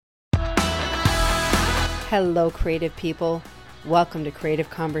Hello, creative people. Welcome to Creative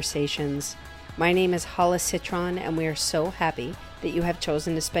Conversations. My name is Hollis Citron, and we are so happy that you have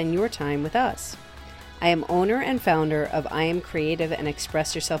chosen to spend your time with us. I am owner and founder of I Am Creative and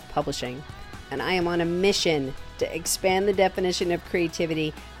Express Yourself Publishing, and I am on a mission to expand the definition of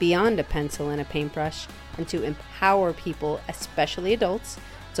creativity beyond a pencil and a paintbrush and to empower people, especially adults,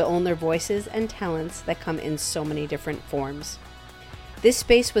 to own their voices and talents that come in so many different forms. This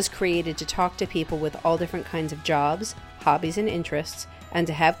space was created to talk to people with all different kinds of jobs, hobbies, and interests, and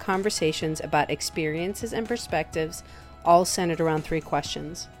to have conversations about experiences and perspectives, all centered around three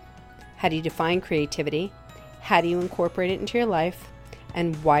questions. How do you define creativity? How do you incorporate it into your life?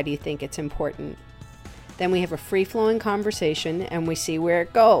 And why do you think it's important? Then we have a free-flowing conversation and we see where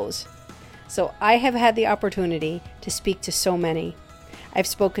it goes. So I have had the opportunity to speak to so many. I've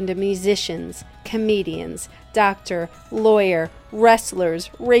spoken to musicians, comedians, doctor, lawyer, wrestlers,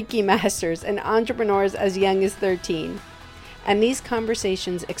 Reiki masters, and entrepreneurs as young as 13. And these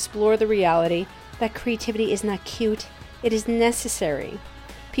conversations explore the reality that creativity is not cute, it is necessary.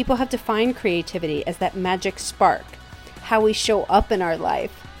 People have defined creativity as that magic spark, how we show up in our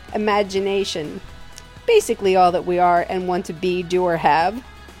life, imagination, basically all that we are and want to be, do, or have.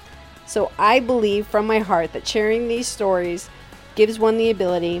 So I believe from my heart that sharing these stories gives one the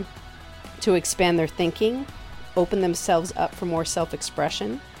ability to expand their thinking, open themselves up for more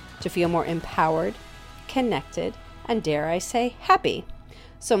self-expression, to feel more empowered, connected, and dare I say, happy.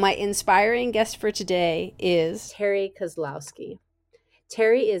 So my inspiring guest for today is Terry Kozlowski.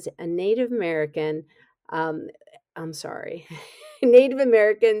 Terry is a Native American, Native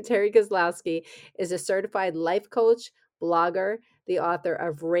American Terry Kozlowski is a certified life coach, blogger, the author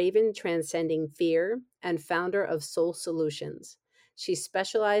of Raven Transcending Fear, and founder of Soul Solutions. She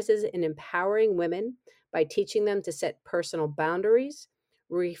specializes in empowering women by teaching them to set personal boundaries,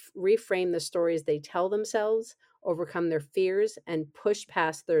 reframe the stories they tell themselves, overcome their fears, and push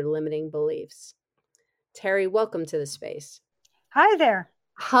past their limiting beliefs. Terry, welcome to the space. Hi there.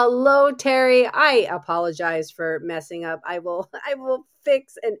 Hello, Terry. I apologize for messing up. I will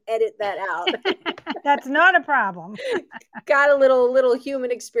fix and edit that out. That's not a problem. Got a little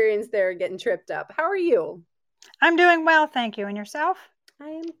human experience there getting tripped up. How are you? I'm doing well, thank you. And yourself? I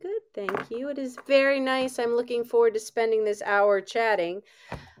am good, thank you. It is very nice. I'm looking forward to spending this hour chatting.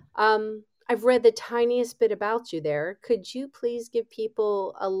 I've read the tiniest bit about you there. Could you please give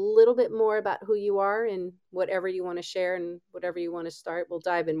people a little bit more about who you are and whatever you want to share and whatever you want to start? We'll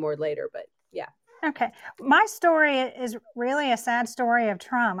dive in more later, but yeah. Okay. My story is really a sad story of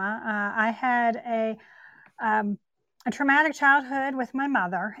trauma. I had a traumatic childhood with my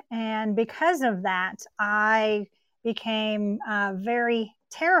mother, and because of that, I became very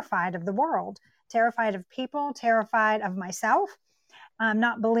terrified of the world, terrified of people, terrified of myself,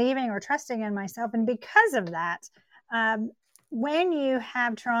 not believing or trusting in myself. And because of that, when you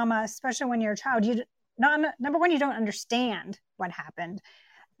have trauma, especially when you're a child, number one, you don't understand what happened.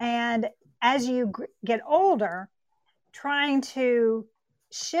 And as you get older, trying to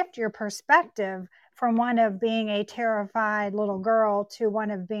shift your perspective from one of being a terrified little girl to one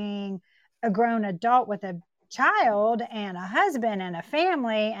of being a grown adult with a child and a husband and a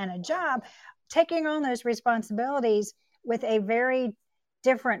family and a job, taking on those responsibilities with a very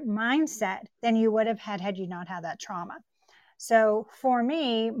different mindset than you would have had you not had that trauma. So for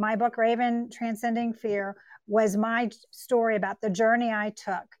me, my book, Raven Transcending Fear, was my story about the journey I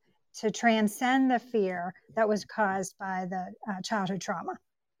took to transcend the fear that was caused by the childhood trauma.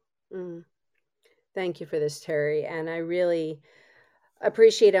 Thank you for this, Terry. And I really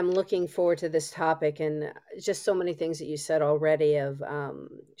appreciate, I'm looking forward to this topic and just so many things that you said already of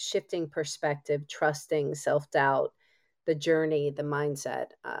shifting perspective, trusting, self-doubt, the journey, the mindset.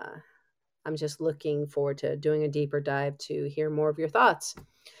 I'm just looking forward to doing a deeper dive to hear more of your thoughts.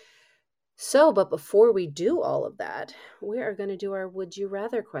 So, but before we do all of that, we are going to do our Would You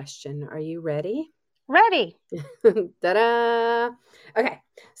Rather question. Are you ready? Ready. Ta-da! Okay,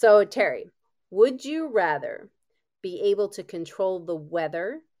 so Terry, would you rather be able to control the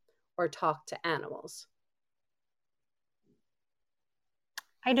weather or talk to animals?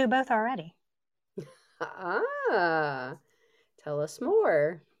 I do both already. Tell us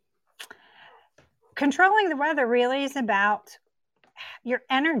more. Controlling the weather really is about your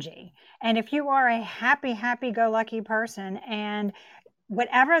energy. And if you are a happy-go-lucky person, and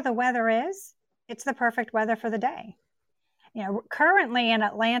whatever the weather is, it's the perfect weather for the day. You know, currently in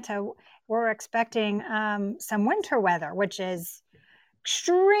Atlanta, we're expecting some winter weather, which is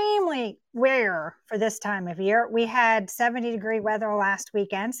extremely rare for this time of year. We had 70-degree weather last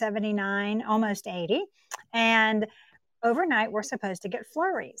weekend, 79, almost 80. And overnight, we're supposed to get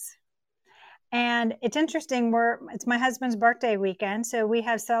flurries. And it's interesting, it's my husband's birthday weekend, so we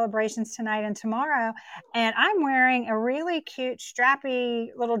have celebrations tonight and tomorrow. And I'm wearing a really cute, strappy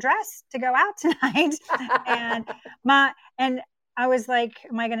little dress to go out tonight. and I was like,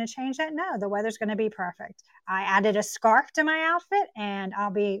 am I going to change that? No, the weather's going to be perfect. I added a scarf to my outfit, and I'll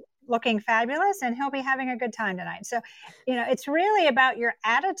be looking fabulous, and he'll be having a good time tonight. So, it's really about your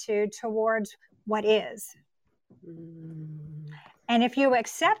attitude towards what is. And if you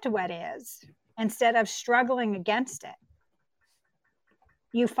accept what is, instead of struggling against it,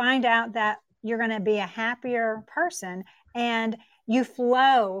 you find out that you're going to be a happier person, and you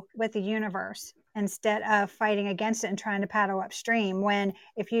flow with the universe instead of fighting against it and trying to paddle upstream. When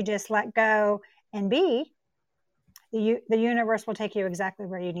if you just let go and be, the universe will take you exactly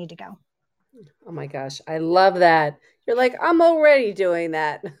where you need to go. Oh my gosh, I love that. You're like, I'm already doing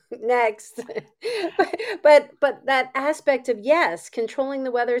that. Next. but that aspect of, yes, controlling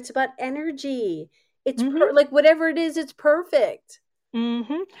the weather, it's about energy. It's like whatever it is, it's perfect.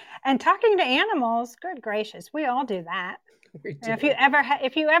 Mm-hmm. And talking to animals, good gracious, we all do that. If you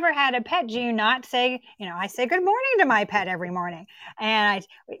ever had a pet, do you not say, I say good morning to my pet every morning, and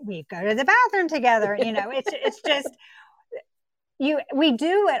we go to the bathroom together. It's just we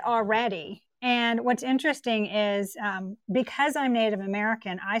do it already. And what's interesting is because I'm Native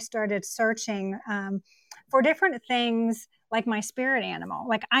American, I started searching for different things like my spirit animal.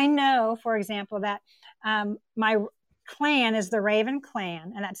 Like I know, for example, that my clan is the Raven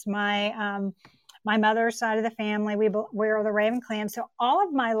clan, and that's my mother's side of the family. We're the Raven clan. So all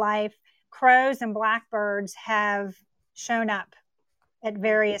of my life, crows and blackbirds have shown up at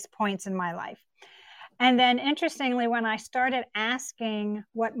various points in my life. And then interestingly, when I started asking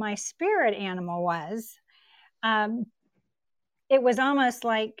what my spirit animal was, it was almost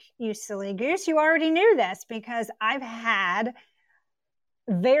like, you silly goose, you already knew this, because I've had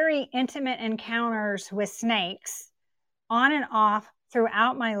very intimate encounters with snakes on and off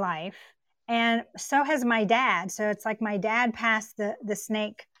throughout my life. And so has my dad. So it's like my dad passed the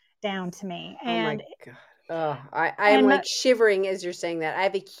snake down to me. And oh my God. Oh, I'm like shivering as you're saying that. I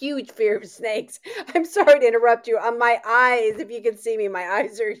have a huge fear of snakes. I'm sorry to interrupt you. On my eyes, if you can see me, my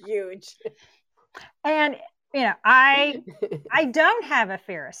eyes are huge. And I don't have a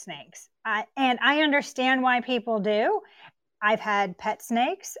fear of snakes. And I understand why people do. I've had pet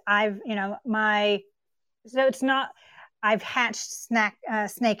snakes. So it's not. I've hatched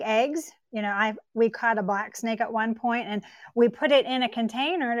snake eggs. We caught a black snake at one point, and we put it in a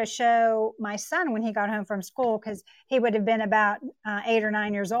container to show my son when he got home from school, because he would have been about 8 or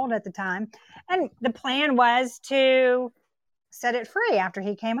 9 years old at the time. And the plan was to set it free after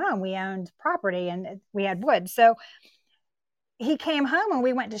he came home. We owned property and we had wood. So he came home and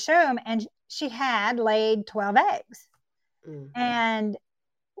we went to show him, and she had laid 12 eggs. Mm-hmm. And,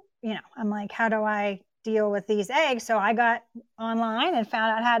 I'm like, how do I deal with these eggs? So I got online and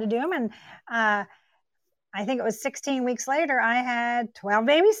found out how to do them. And I think it was 16 weeks later, I had 12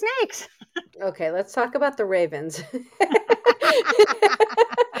 baby snakes. Okay, let's talk about the ravens.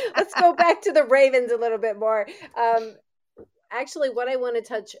 Let's go back to the ravens a little bit more. Actually, what I want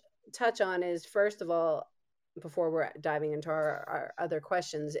to touch on is, first of all, before we're diving into our other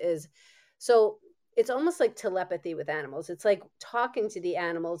questions, is so it's almost like telepathy with animals. It's like talking to the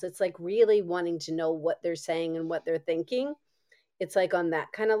animals. It's like really wanting to know what they're saying and what they're thinking. It's like on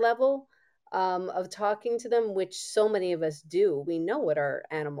that kind of level of talking to them, which so many of us do. We know what our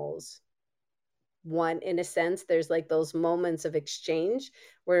animals want, in a sense. There's like those moments of exchange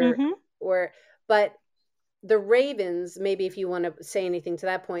but the ravens, maybe if you want to say anything to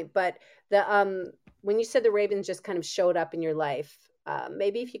that point, but the when you said the ravens just kind of showed up in your life,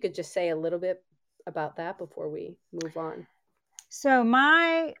 maybe if you could just say a little bit about that before we move on. So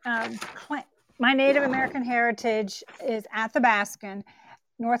my Native American heritage is Athabascan,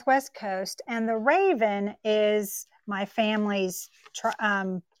 Northwest Coast, and the raven is my family's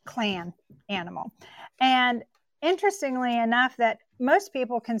clan animal. And interestingly enough, that most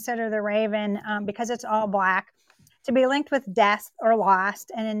people consider the raven, because it's all black, to be linked with death or loss,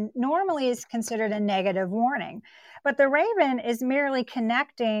 and normally is considered a negative warning. But the raven is merely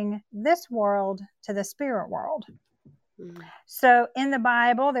connecting this world to the spirit world. Mm-hmm. So in the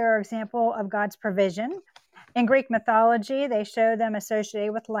Bible, there are examples of God's provision. In Greek mythology, they show them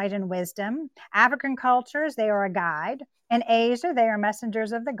associated with light and wisdom. African cultures, they are a guide. In Asia, they are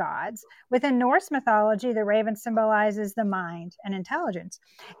messengers of the gods. Within Norse mythology, the raven symbolizes the mind and intelligence.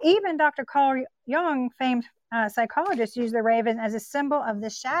 Even Dr. Carl Jung, famed psychologist, used the raven as a symbol of the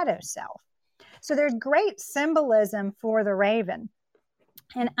shadow self. So there's great symbolism for the raven,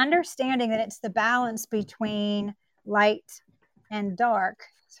 and understanding that it's the balance between light and dark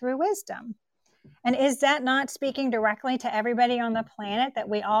through wisdom. And is that not speaking directly to everybody on the planet, that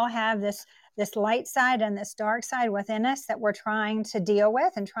we all have this light side and this dark side within us that we're trying to deal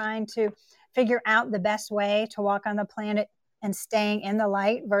with and trying to figure out the best way to walk on the planet and staying in the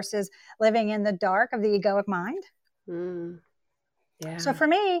light versus living in the dark of the egoic mind? Yeah. So for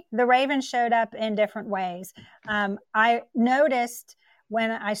me, the raven showed up in different ways. I noticed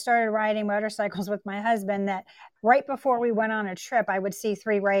when I started riding motorcycles with my husband that right before we went on a trip, I would see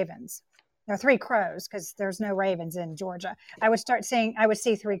 3 ravens. Or 3 crows, because there's no ravens in Georgia. I would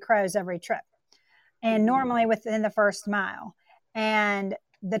see 3 crows every trip, and normally within the first mile. And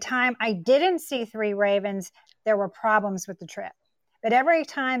the time I didn't see 3 ravens, there were problems with the trip. But every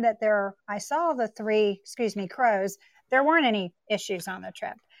time that I saw the 3, crows, there weren't any issues on the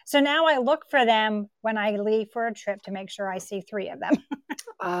trip. So now I look for them when I leave for a trip to make sure I see 3 of them.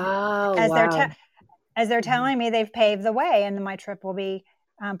 Oh, as they're telling me they've paved the way, and my trip will be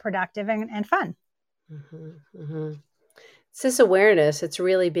productive and fun. It's this awareness. It's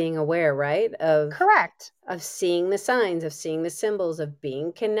really being aware, right? Correct. Of seeing the signs, of seeing the symbols, of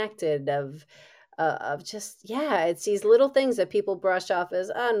being connected, of just, it's these little things that people brush off as,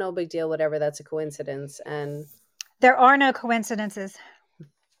 no big deal, whatever, that's a coincidence. And there are no coincidences.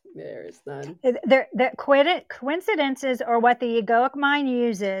 There is none. Coincidences are what the egoic mind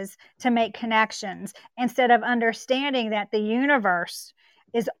uses to make connections, instead of understanding that the universe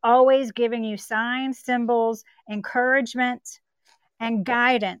is always giving you signs, symbols, encouragement, and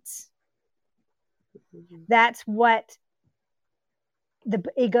guidance. That's what the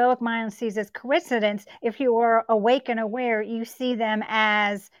egoic mind sees as coincidence. If you are awake and aware, you see them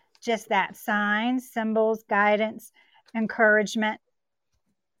as just that: signs, symbols, guidance, encouragement.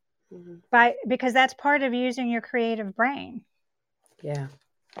 Because that's part of using your creative brain. Yeah.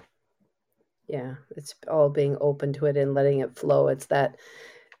 It's all being open to it and letting it flow. It's that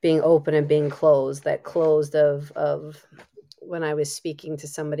being open and being closed, that closed of when I was speaking to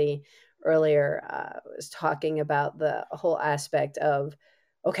somebody earlier, I was talking about the whole aspect of,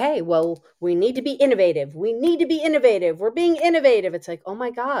 okay, well, we need to be innovative. We're being innovative. It's like, oh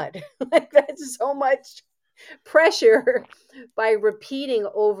my God, like that's so much pressure by repeating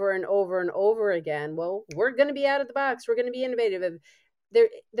over and over and over again. Well, we're going to be out of the box. We're going to be innovative.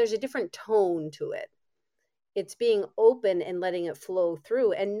 There's a different tone to it. It's being open and letting it flow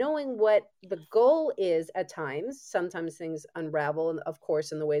through and knowing what the goal is at times. Sometimes things unravel, and of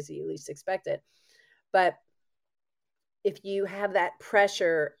course, in the ways that you least expect it. But if you have that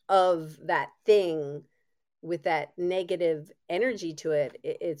pressure of that thing with that negative energy to it,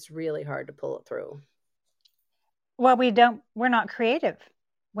 it's really hard to pull it through. Well, we're not creative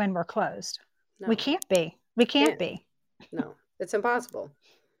when we're closed. No. We can't be. No, it's impossible.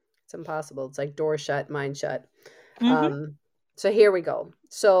 It's like door shut, mind shut. Mm-hmm. So here we go.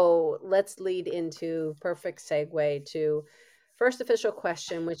 So let's lead into perfect segue to first official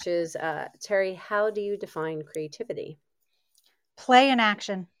question, which is, Terry, how do you define creativity? Play and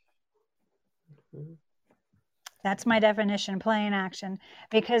action. Mm-hmm. That's my definition, play and action.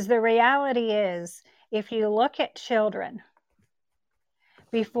 Because the reality is, if you look at children,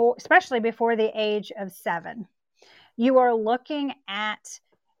 especially before the age of 7, you are looking at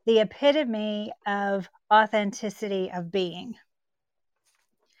the epitome of authenticity of being.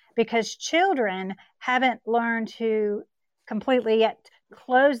 Because children haven't learned to completely yet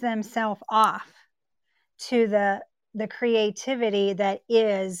close themselves off to the creativity that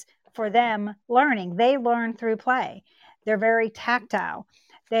is for them learning. They learn through play. They're very tactile.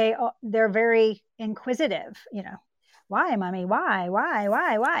 They're very inquisitive, Why, mommy?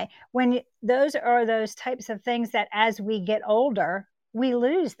 Why? When those are those types of things that as we get older, we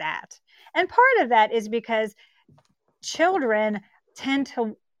lose that. And part of that is because children tend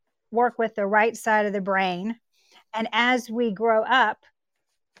to work with the right side of the brain. And as we grow up,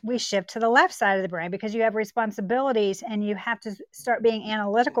 we shift to the left side of the brain because you have responsibilities and you have to start being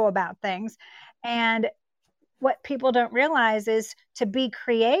analytical about things. And what people don't realize is, to be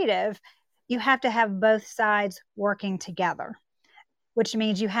creative, you have to have both sides working together, which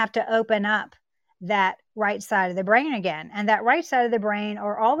means you have to open up that right side of the brain again. And that right side of the brain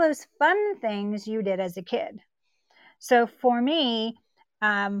are all those fun things you did as a kid. So for me,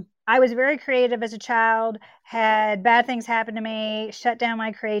 I was very creative as a child, had bad things happen to me, shut down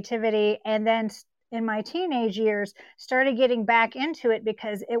my creativity, and then in my teenage years started getting back into it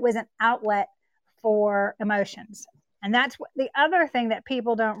because it was an outlet for emotions. And that's the other thing that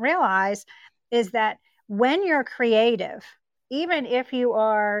people don't realize is that when you're creative, even if you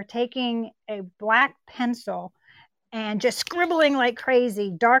are taking a black pencil and just scribbling like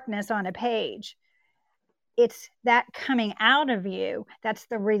crazy darkness on a page, it's that coming out of you. That's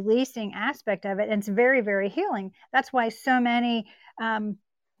the releasing aspect of it. And it's very, very healing. That's why so many,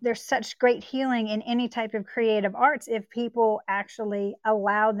 there's such great healing in any type of creative arts if people actually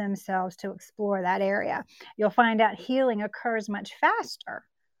allow themselves to explore that area. You'll find out healing occurs much faster,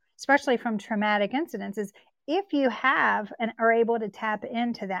 especially from traumatic incidences, if you have and are able to tap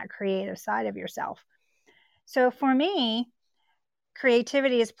into that creative side of yourself. So for me,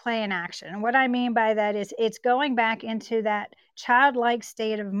 creativity is play in action. And what I mean by that is it's going back into that childlike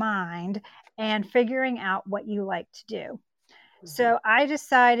state of mind and figuring out what you like to do. Mm-hmm. So I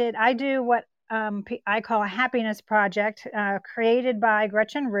decided I do what I call a happiness project, created by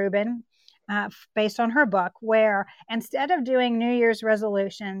Gretchen Rubin, based on her book, where instead of doing New Year's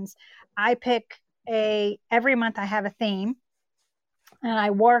resolutions, I pick every month I have a theme and I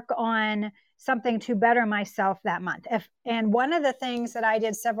work on something to better myself that month. And one of the things that I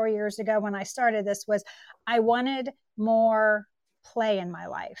did several years ago when I started this was I wanted more play in my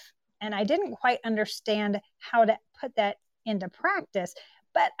life. And I didn't quite understand how to put that into practice,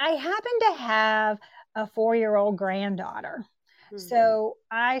 but I happen to have a 4-year-old granddaughter. Mm-hmm. So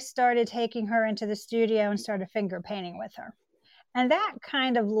I started taking her into the studio and started finger painting with her. And that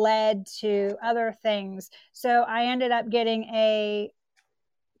kind of led to other things. So I ended up getting a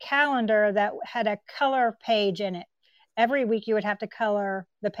calendar that had a color page in it. Every week you would have to color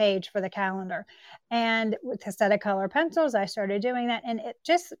the page for the calendar. And with a set of color pencils, I started doing that. And it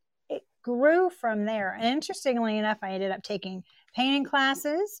grew from there. And interestingly enough, I ended up taking painting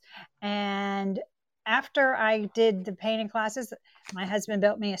classes. And after I did the painting classes, my husband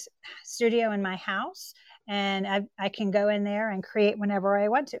built me a studio in my house. And I can go in there and create whenever I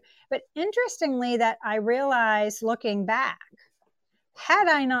want to. But interestingly, that I realized looking back, had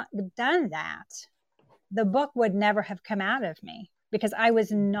I not done that, the book would never have come out of me because I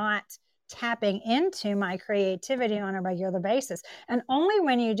was not tapping into my creativity on a regular basis. And only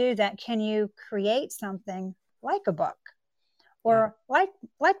when you do that can you create something like a book or like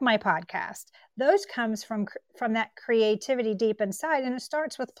my podcast. Those comes from that creativity deep inside. And it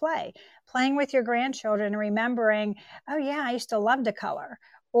starts with playing with your grandchildren and remembering, oh yeah, I used to love to color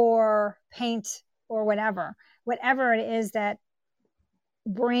or paint or whatever it is that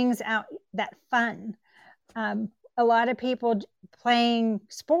brings out that fun. A lot of people playing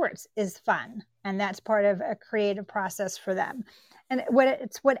sports is fun, and that's part of a creative process for them. And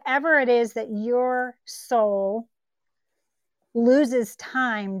it's whatever it is that your soul loses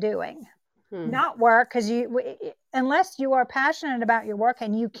time doing, not work, because unless you are passionate about your work,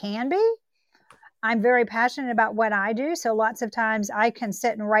 and you can be. I'm very passionate about what I do, so lots of times I can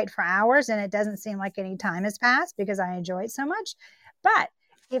sit and write for hours, and it doesn't seem like any time has passed because I enjoy it so much. But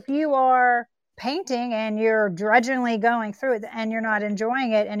if you are painting and you're drudgingly going through it and you're not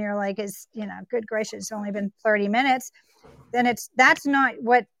enjoying it and you're like, good gracious, it's only been 30 minutes, then that's not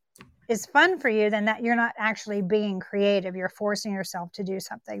what is fun for you. Then that you're not actually being creative. You're forcing yourself to do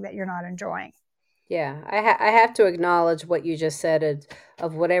something that you're not enjoying. Yeah, I have to acknowledge what you just said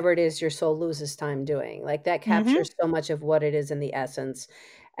of whatever it is your soul loses time doing. Like that captures so much of what it is in the essence.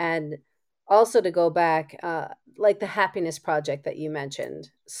 And also to go back, like the happiness project that you mentioned,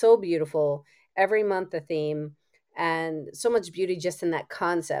 so beautiful. Every month a theme, and so much beauty just in that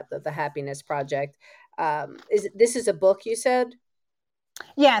concept of the happiness project. This is a book you said?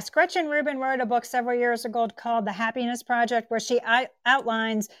 Yes, Gretchen Rubin wrote a book several years ago called The Happiness Project, where she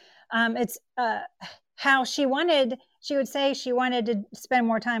outlines how she would say she wanted to spend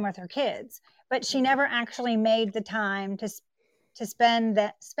more time with her kids, but she never actually made the time to spend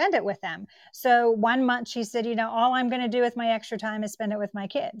it with them. So one month she said, all I'm going to do with my extra time is spend it with my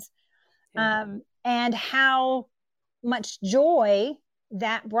kids. And how much joy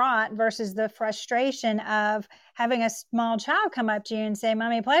that brought versus the frustration of having a small child come up to you and say,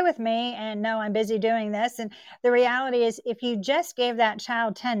 Mommy, play with me. And no, I'm busy doing this. And the reality is, if you just gave that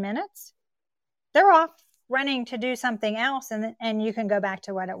child 10 minutes, they're off running to do something else. And you can go back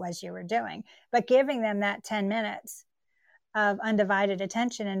to what it was you were doing. But giving them that 10 minutes of undivided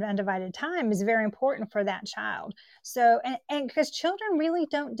attention and undivided time is very important for that child. So, and because children really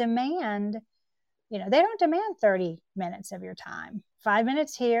don't demand, they don't demand 30 minutes of your time, 5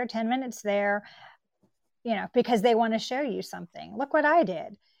 minutes here, 10 minutes there, because they want to show you something. Look what I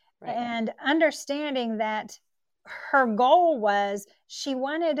did. Right. And understanding that her goal was she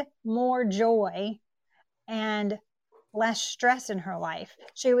wanted more joy and less stress in her life.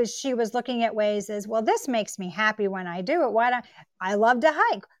 She was looking at ways as, well, this makes me happy when I do it. I love to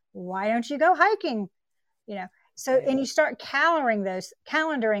hike. Why don't you go hiking? So, and you start calendaring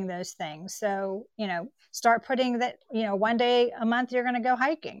those things. So, start putting that, one day a month you're going to go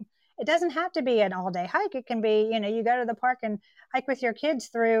hiking. it doesn't have to be an all-day hike. It can be, you go to the park and hike with your kids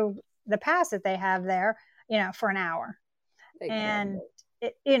through the pass that they have there, for an hour. Exactly.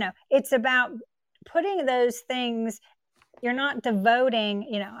 And it's about putting those things. You're not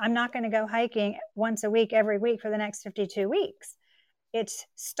devoting, I'm not going to go hiking once a week, every week for the next 52 weeks. It's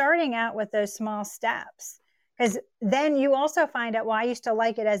starting out with those small steps, because then you also find out, well, I used to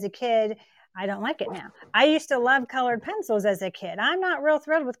like it as a kid. I don't like it now. I used to love colored pencils as a kid. I'm not real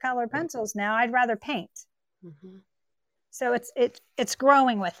thrilled with colored pencils now. I'd rather paint. Mm-hmm. So it's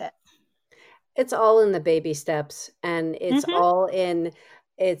growing with it. It's all in the baby steps, and it's all in.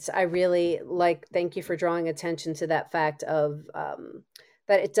 I really like, thank you for drawing attention to that fact of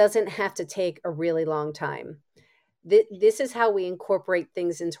that it doesn't have to take a really long time. This is how we incorporate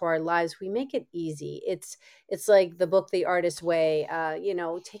things into our lives. We make it easy. It's like the book, The Artist's Way.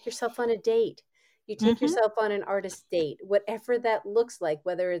 Take yourself on a date. You take yourself on an artist date, whatever that looks like,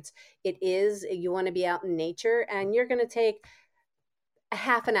 whether you want to be out in nature and you're going to take a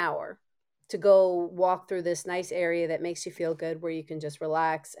half an hour to go walk through this nice area that makes you feel good, where you can just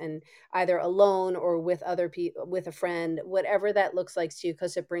relax, and either alone or with other people, with a friend, whatever that looks like to you,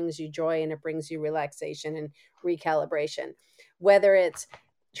 because it brings you joy and it brings you relaxation and recalibration. Whether it's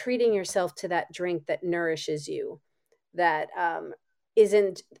treating yourself to that drink that nourishes you, that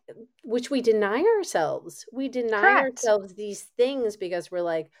isn't, which we deny ourselves. We deny ourselves these things because we're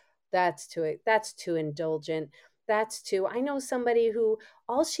like, that's too indulgent. I know somebody who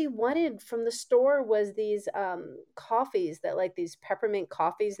all she wanted from the store was these coffees, that like these peppermint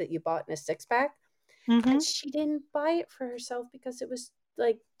coffees that you bought in a 6-pack. And she didn't buy it for herself because it was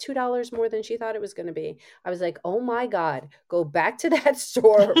like $2 more than she thought it was going to be. I was like, oh my God, go back to that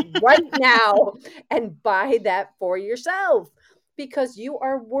store right now and buy that for yourself, because you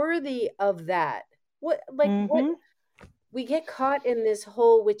are worthy of that. What we get caught in this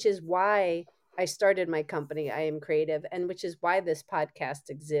whole, which is why I started my company, I Am Creative, and which is why this podcast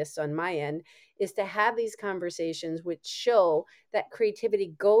exists on my end, is to have these conversations which show that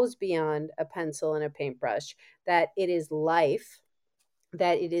creativity goes beyond a pencil and a paintbrush, that it is life,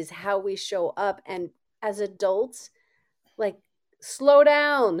 that it is how we show up. And as adults, like, slow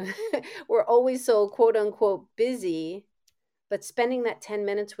down. We're always so quote unquote busy, but spending that 10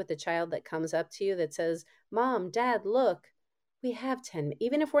 minutes with a child that comes up to you that says, Mom, Dad, look, we have 10.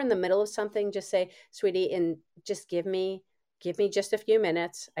 Even if we're in the middle of something, just say, sweetie, and just give me just a few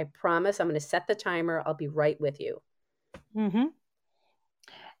minutes. I promise I'm going to set the timer. I'll be right with you. One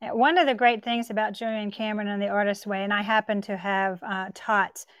of the great things about Julian Cameron and The Artist's Way, and I happen to have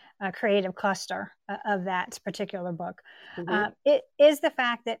taught a creative cluster of that particular book, it is the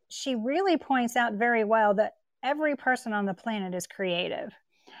fact that she really points out very well that every person on the planet is creative.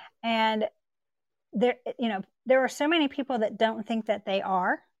 And there are so many people that don't think that they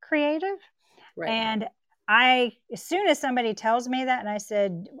are creative. Right. And as soon as somebody tells me that, and I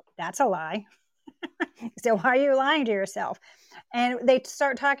said, that's a lie. So why are you lying to yourself? And they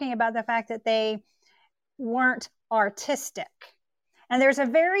start talking about the fact that they weren't artistic. And there's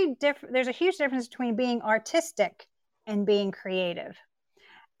a huge difference between being artistic and being creative.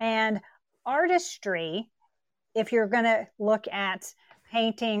 And artistry, if you're going to look at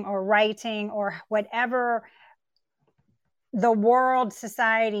painting or writing or whatever the world,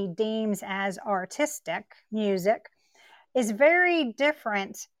 society deems as artistic, music, is very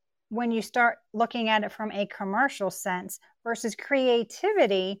different when you start looking at it from a commercial sense versus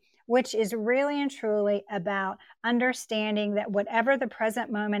creativity, which is really and truly about understanding that whatever the present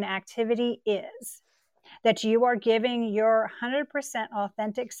moment activity is, that you are giving your 100%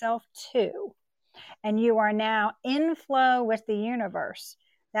 authentic self to, and you are now in flow with the universe.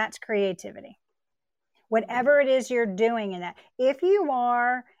 That's creativity. Whatever it is you're doing in that. If you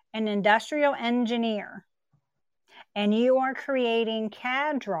are an industrial engineer and you are creating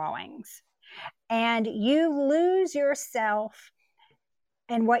CAD drawings and you lose yourself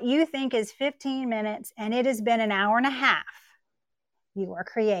in what you think is 15 minutes and it has been an hour and a half, you are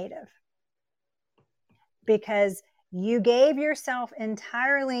creative. Because you gave yourself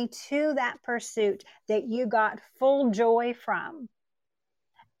entirely to that pursuit that you got full joy from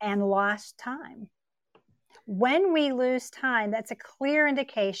and lost time. When we lose time, that's a clear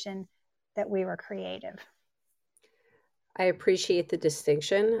indication that we were creative. I appreciate the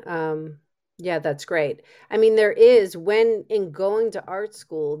distinction. Yeah, that's great. I mean, there is, when in going to art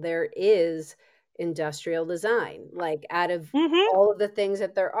school, there is industrial design, like out of all of the things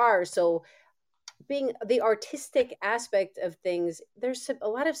that there are. So being the artistic aspect of things, there's a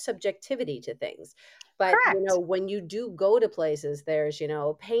lot of subjectivity to things. But, when you do go to places, there's,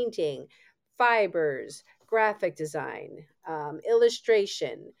 painting, fibers, graphic design,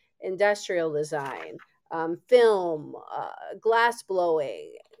 illustration, industrial design, film, glass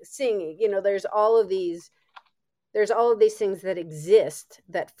blowing, singing. There's all of these things that exist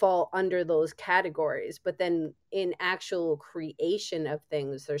that fall under those categories. But then in actual creation of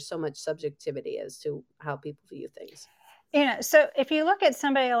things, there's so much subjectivity as to how people view things. So if you look at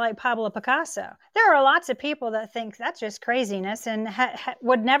somebody like Pablo Picasso, there are lots of people that think that's just craziness and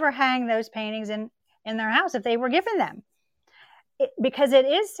would never hang those paintings in their house if they were given them. Because it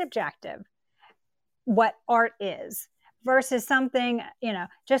is subjective what art is versus something,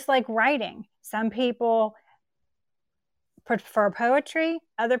 just like writing. Some people prefer poetry,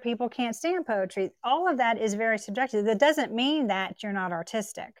 other people can't stand poetry. All of that is very subjective. That doesn't mean that you're not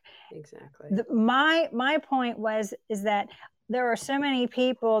artistic. Exactly. My point is that there are so many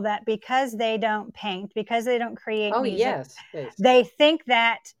people that because they don't paint, because they don't create music, yes. They think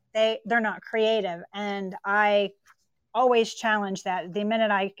that they're not creative. And I always challenge that the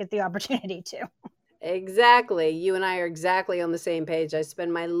minute I get the opportunity to. Exactly. You and I are exactly on the same page. I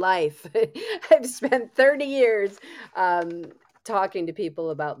spend my life, I've spent 30 years talking to people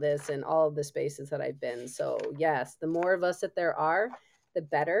about this in all of the spaces that I've been. So yes, the more of us that there are, the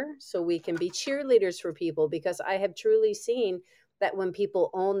better. So we can be cheerleaders for people, because I have truly seen that when people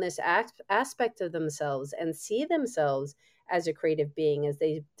own this aspect of themselves and see themselves as a creative being, as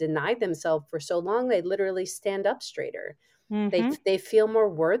they denied themselves for so long, they literally stand up straighter. Mm-hmm. They feel more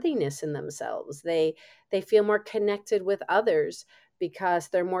worthiness in themselves. They feel more connected with others because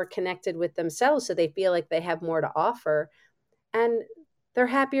they're more connected with themselves. So they feel like they have more to offer, and they're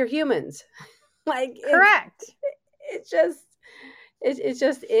happier humans. Like Correct. It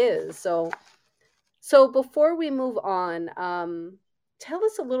just is. So before we move on, tell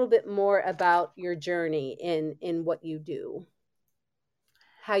us a little bit more about your journey in what you do,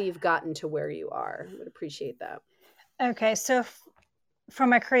 how you've gotten to where you are. I would appreciate that. Okay, so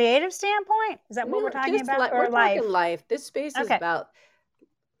from a creative standpoint, is that what we're talking about, or we're life? Talking life. This space is Okay. about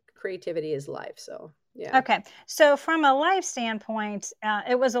creativity is life. So yeah. Okay, so from a life standpoint,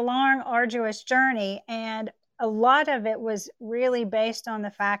 it was a long, arduous journey, and a lot of it was really based on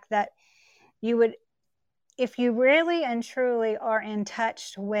the fact that if you really and truly are in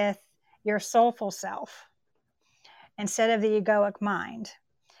touch with your soulful self instead of the egoic mind,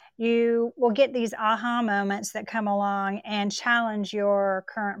 you will get these aha moments that come along and challenge your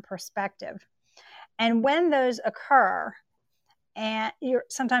current perspective. And when those occur, and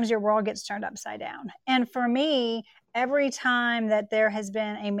sometimes your world gets turned upside down. And for me, every time that there has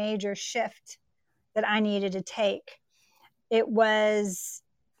been a major shift that I needed to take, it was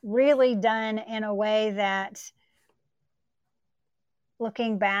really done in a way that,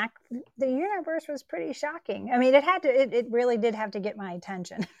 looking back, the universe was pretty shocking. I mean, it really did have to get my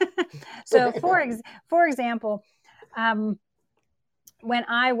attention. So for example, when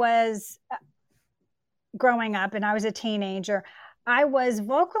I was growing up and I was a teenager, I was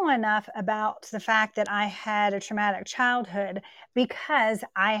vocal enough about the fact that I had a traumatic childhood because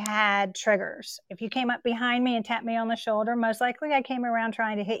I had triggers. If you came up behind me and tapped me on the shoulder, most likely I came around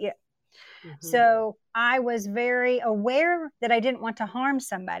trying to hit you. Mm-hmm. So I was very aware that I didn't want to harm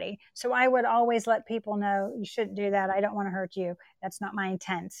somebody. So I would always let people know, you shouldn't do that. I don't want to hurt you. That's not my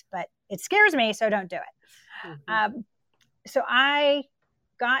intent, but it scares me, so don't do it. Mm-hmm. So I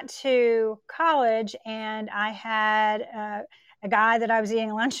got to college and I had a guy that I was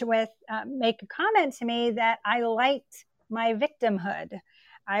eating lunch with make a comment to me that I liked my victimhood.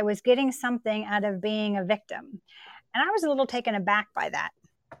 I was getting something out of being a victim. And I was a little taken aback by that.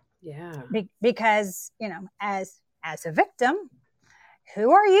 Yeah. Because, as a victim,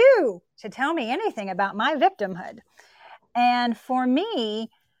 who are you to tell me anything about my victimhood? And for me,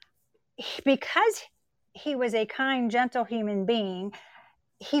 because he was a kind, gentle human being,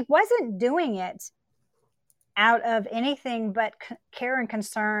 he wasn't doing it out of anything but care and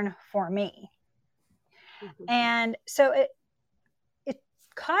concern for me. Mm-hmm. And so it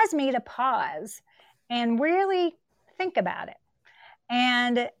caused me to pause and really think about it.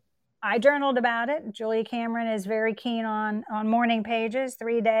 And I journaled about it. Julia Cameron is very keen on morning pages,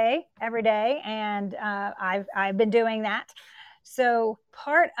 every day, and I've been doing that. So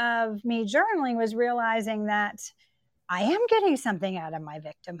part of me journaling was realizing that I am getting something out of my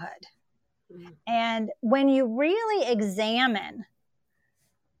victimhood. Mm-hmm. And when you really examine,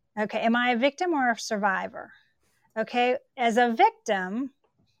 okay, am I a victim or a survivor? Okay, as a victim,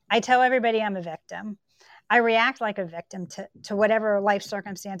 I tell everybody I'm a victim. I react like a victim to whatever life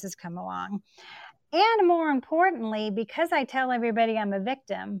circumstances come along. And more importantly, because I tell everybody I'm a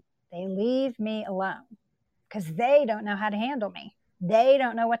victim, they leave me alone because they don't know how to handle me. They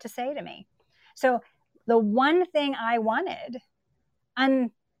don't know what to say to me. So the one thing I wanted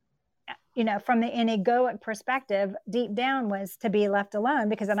from the an egoic perspective, deep down was to be left alone,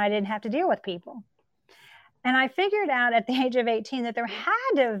 because then I didn't have to deal with people. And I figured out at the age of 18 that there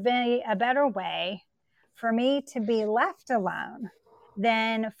had to be a better way for me to be left alone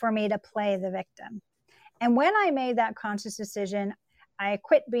than for me to play the victim. And when I made that conscious decision, I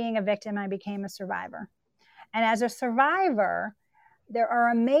quit being a victim. I became a survivor. And as a survivor, there are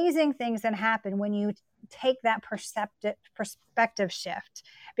amazing things that happen when you take that perspective shift.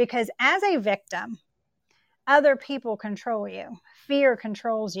 Because as a victim, other people control you. Fear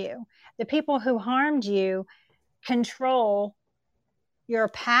controls you. The people who harmed you control your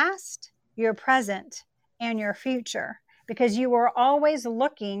past, your present, and your future, because you are always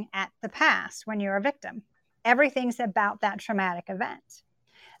looking at the past when you're a victim. Everything's about that traumatic event.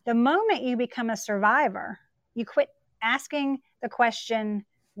 The moment you become a survivor, you quit asking the question,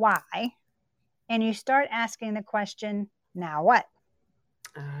 why? And you start asking the question, now what?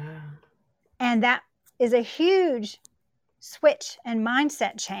 And that is a huge switch and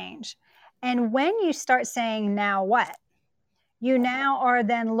mindset change. And when you start saying, now what? You now are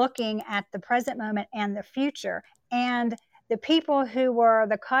then looking at the present moment and the future. And the people who were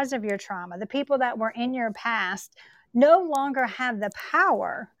the cause of your trauma, the people that were in your past, no longer have the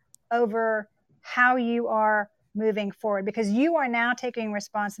power over how you are moving forward, because you are now taking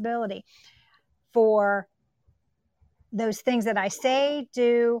responsibility for those things that I say,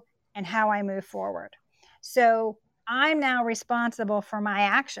 do, and how I move forward. So I'm now responsible for my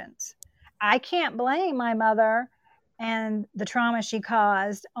actions. I can't blame my mother and the trauma she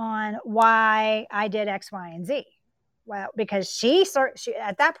caused on why I did X, Y, and Z. Well, because she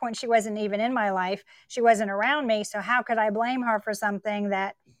at that point, she wasn't even in my life. She wasn't around me. So how could I blame her for something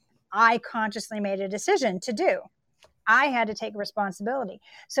that I consciously made a decision to do? I had to take responsibility.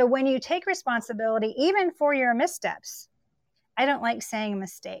 So when you take responsibility, even for your missteps, I don't like saying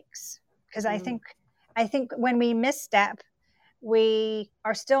mistakes, because I think when we misstep, we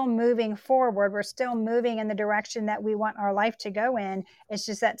are still moving forward. We're still moving in the direction that we want our life to go in. It's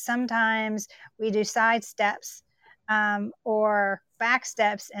just that sometimes we do side steps or back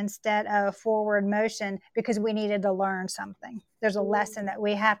steps instead of forward motion, because we needed to learn something. There's a lesson that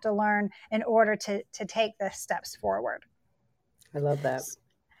we have to learn in order to take the steps forward. I love that.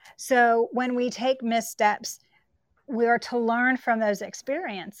 So when we take missteps, we are to learn from those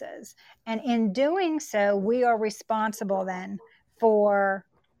experiences. And in doing so, we are responsible then for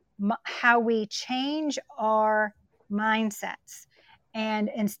how we change our mindsets. And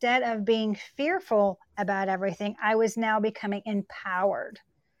instead of being fearful about everything, I was now becoming empowered.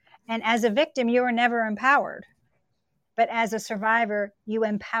 And as a victim, you were never empowered. But as a survivor, you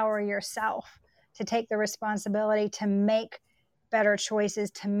empower yourself to take the responsibility to make better choices,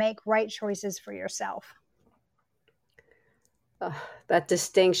 to make right choices for yourself. That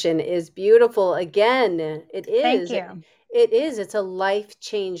distinction is beautiful. Again, it is. Thank you. It is. It's a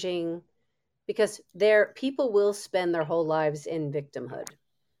life-changing, because people will spend their whole lives in victimhood.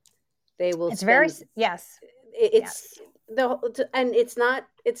 They will. Yes. And it's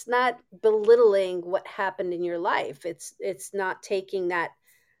not belittling what happened in your life. It's not taking that.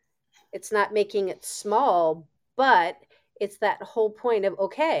 It's not making it small, but it's that whole point of,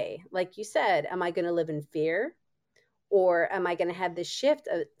 okay, like you said, am I going to live in fear? Or am I going to have this shift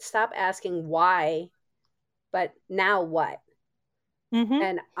of stop asking why, but now what? Mm-hmm.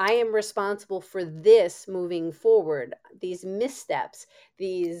 And I am responsible for this moving forward. These missteps,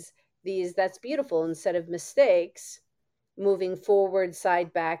 these that's beautiful, instead of mistakes, moving forward,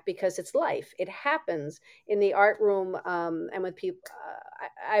 side back, because it's life. It happens in the art room, and with people.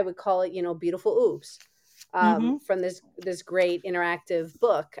 I would call it, beautiful oops. From this great interactive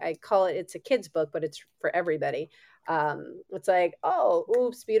book. I call it's a kid's book, but it's for everybody. It's like, oh,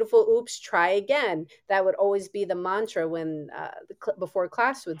 oops, beautiful, oops, try again. That would always be the mantra when before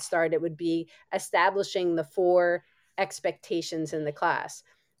class would start. It would be establishing the 4 expectations in the class.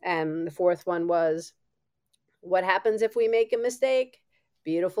 And the 4th one was, what happens if we make a mistake?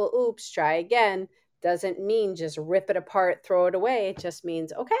 Beautiful, oops, try again. Doesn't mean just rip it apart, throw it away. It just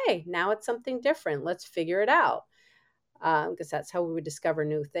means, okay, now it's something different. Let's figure it out. Because that's how we would discover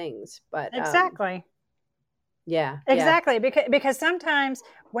new things. But exactly. Yeah. Exactly. Because sometimes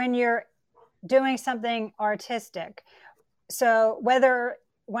when you're doing something artistic, so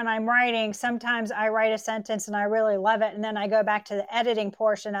when I'm writing, sometimes I write a sentence and I really love it, and then I go back to the editing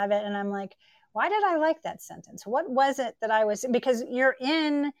portion of it and I'm like, why did I like that sentence? What was it that I was, because you're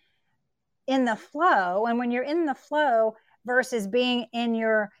in the flow. And when you're in the flow versus being in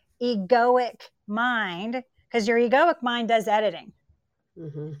your egoic mind, because your egoic mind does editing.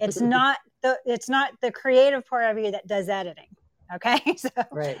 Mm-hmm. It's not the creative part of you that does editing. Okay. So,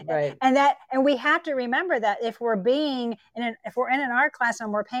 right. And we have to remember that if we're in an art class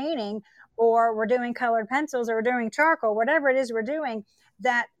and we're painting, or we're doing colored pencils, or we're doing charcoal, whatever it is we're doing,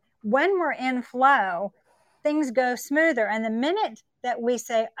 that when we're in flow, things go smoother. And the minute that we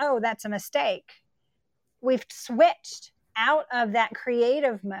say, oh, that's a mistake, we've switched out of that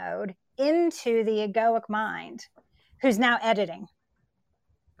creative mode into the egoic mind, who's now editing,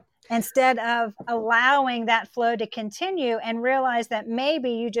 instead of allowing that flow to continue and realize that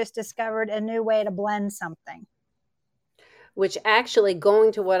maybe you just discovered a new way to blend something. Which actually,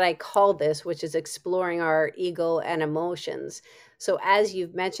 going to what I call this, which is exploring our ego and emotions. So as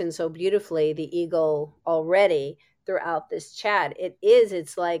you've mentioned so beautifully, the ego already throughout this chat,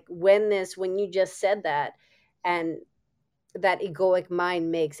 it's like when you just said that, and that egoic mind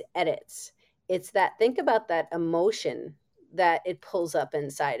makes edits, it's that, think about that emotion that it pulls up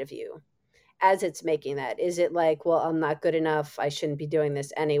inside of you as it's making that. Is it like, well, I'm not good enough, I shouldn't be doing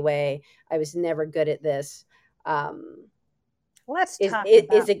this anyway, I was never good at this? Let's talk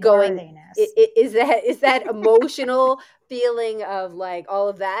about worthiness. Is that emotional feeling of like all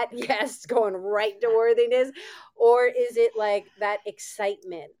of that? Yes, going right to worthiness. Or is it like that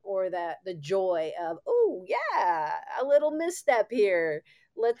excitement or the joy of, oh yeah, a little misstep here,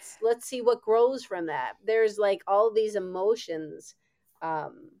 let's see what grows from that? There's like all these emotions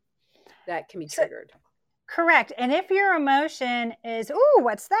that can be triggered. Correct. And if your emotion is, ooh,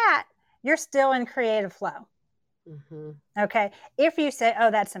 what's that? You're still in creative flow. Mm-hmm. Okay. If you say, oh,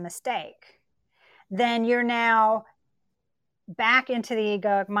 that's a mistake, then you're now back into the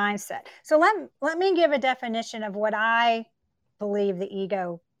egoic mindset. So let me give a definition of what I believe the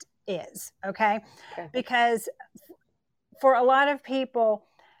ego is. Okay. Because for a lot of people,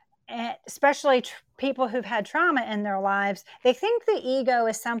 especially people who've had trauma in their lives, they think the ego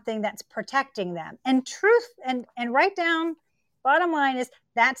is something that's protecting them. And truth, and right down, bottom line is,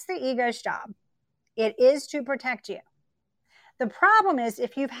 that's the ego's job. It is to protect you. The problem is,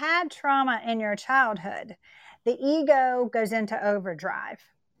 if you've had trauma in your childhood, the ego goes into overdrive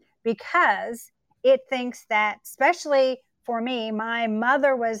because it thinks that, especially for me, my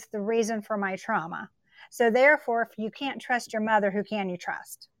mother was the reason for my trauma. So therefore, if you can't trust your mother, who can you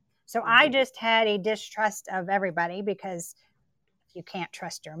trust? So I just had a distrust of everybody, because you can't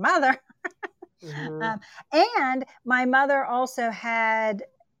trust your mother. Mm-hmm. And my mother also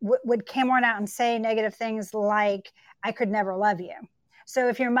would come on out and say negative things like, I could never love you. So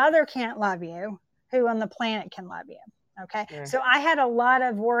if your mother can't love you, who on the planet can love you? Okay. Yeah. So I had a lot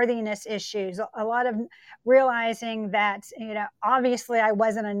of worthiness issues, a lot of realizing that, obviously I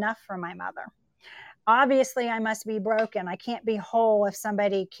wasn't enough for my mother. Obviously I must be broken. I can't be whole if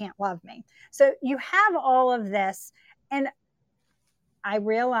somebody can't love me. So you have all of this. And I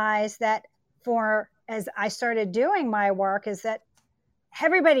realized that as I started doing my work, is that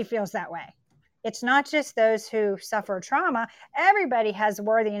everybody feels that way. It's not just those who suffer trauma. Everybody has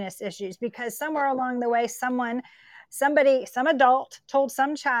worthiness issues, because somewhere along the way, some adult told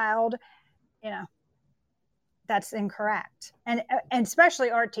some child, that's incorrect. And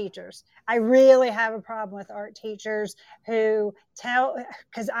especially art teachers. I really have a problem with art teachers who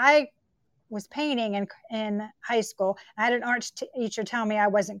because I was painting in high school. I had an art teacher tell me I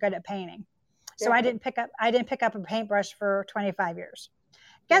wasn't good at painting. So yeah. I didn't pick up a paintbrush for 25 years.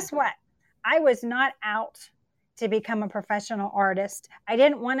 Guess what? I was not out to become a professional artist. I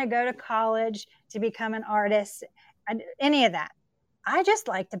didn't want to go to college to become an artist, any of that. I just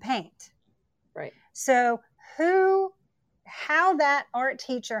like to paint. Right. So how that art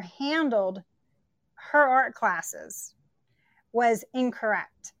teacher handled her art classes was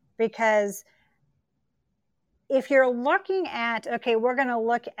incorrect, because if you're looking at, okay, we're going to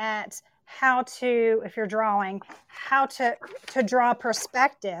look at if you're drawing, how to draw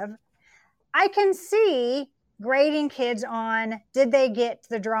perspective. I can see grading kids on, did they get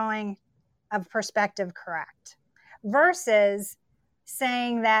the drawing of perspective correct? Versus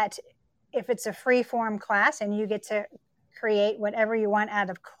saying that if it's a free form class and you get to create whatever you want out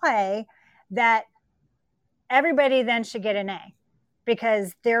of clay, that everybody then should get an A,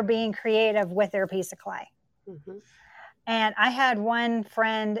 because they're being creative with their piece of clay. Mm-hmm. And I had one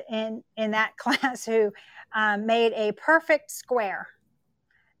friend in that class who made a perfect square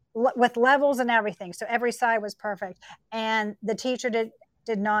with levels and everything. So every side was perfect. And the teacher did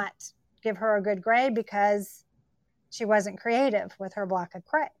not give her a good grade because she wasn't creative with her block of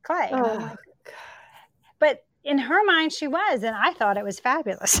clay. Oh, but in her mind, she was, and I thought it was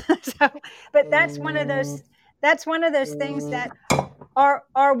fabulous. But that's one of those things that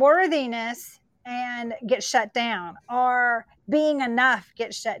our worthiness and gets shut down, or being enough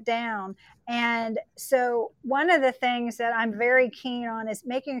gets shut down. And so, one of the things that I'm very keen on is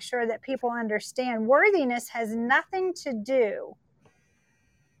making sure that people understand worthiness has nothing to do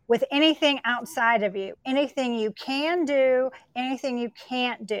with anything outside of you, anything you can do, anything you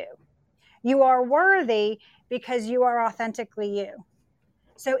can't do. You are worthy because you are authentically you.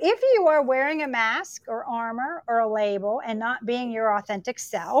 So if you are wearing a mask or armor or a label and not being your authentic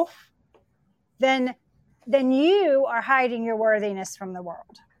self, then you are hiding your worthiness from the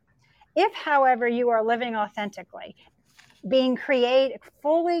world. If, however, you are living authentically, being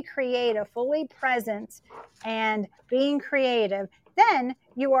fully creative, fully present, and being creative, then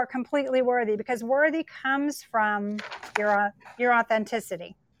you are completely worthy, because worthy comes from your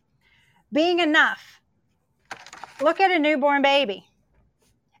authenticity. Being enough. Look at a newborn baby.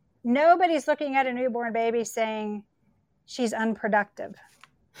 Nobody's looking at a newborn baby saying she's unproductive.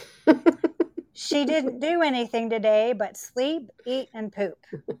 She didn't do anything today but sleep, eat, and poop.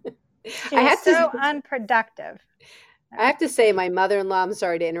 She is so unproductive. I have to say, my mother-in-law, I'm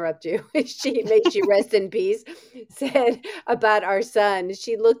sorry to interrupt you, may she rest in peace, said about our son.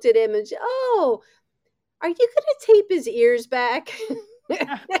 She looked at him and she, oh, are you going to tape his ears back?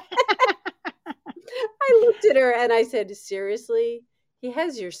 I looked at her and I said, seriously? He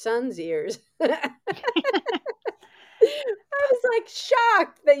has your son's ears. I was like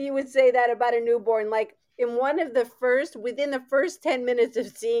shocked that you would say that about a newborn. Like within the first 10 minutes of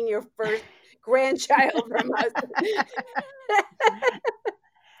seeing your first grandchild from us.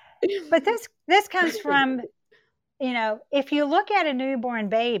 But this comes from, if you look at a newborn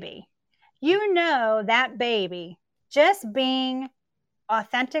baby, that baby just being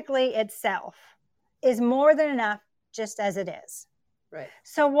authentically itself is more than enough just as it is. Right.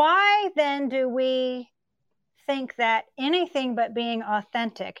 So why then do we think that anything but being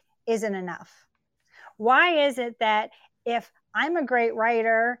authentic isn't enough? Why is it that if I'm a great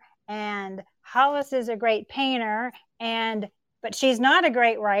writer and Hollis is a great painter, but she's not a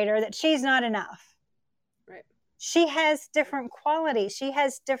great writer, that she's not enough? Right. She has different qualities. She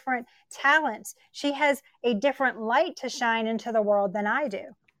has different talents. She has a different light to shine into the world than I do.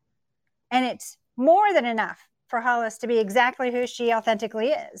 And it's more than enough for Hollis to be exactly who she authentically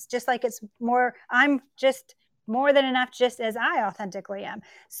is. Just like I'm just more than enough just as I authentically am.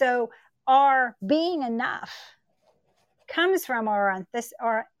 So our being enough comes from our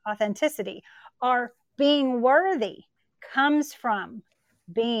authenticity. Our being worthy comes from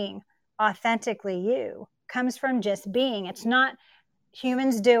being authentically you, comes from just being. It's not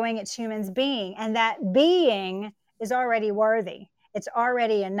humans doing, it's humans being. And that being is already worthy. It's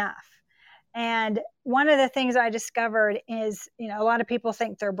already enough. And one of the things I discovered is, a lot of people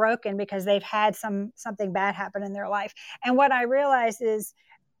think they're broken because they've had something bad happen in their life. And what I realized is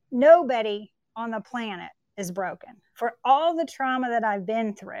nobody on the planet is broken. For all the trauma that I've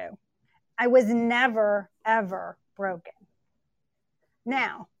been through, I was never, ever broken.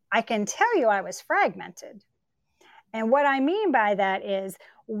 Now, I can tell you I was fragmented. And what I mean by that is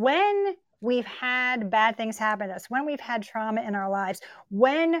when we've had bad things happen to us, when we've had trauma in our lives,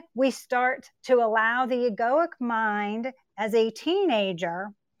 when we start to allow the egoic mind as a teenager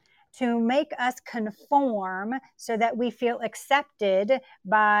to make us conform so that we feel accepted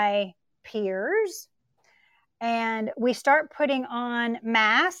by peers, and we start putting on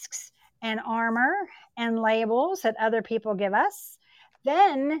masks and armor and labels that other people give us,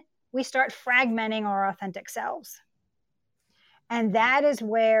 then we start fragmenting our authentic selves. And that is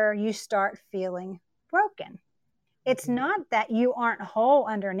where you start feeling broken. It's not that you aren't whole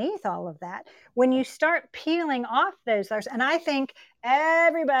underneath all of that. When you start peeling off those layers, and I think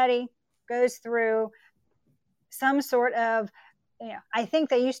everybody goes through some sort of, I think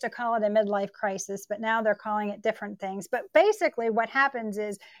they used to call it a midlife crisis, but now they're calling it different things. But basically what happens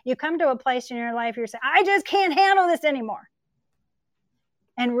is you come to a place in your life, you're saying, I just can't handle this anymore.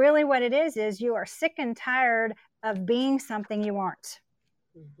 And really what it is you are sick and tired of being something you aren't.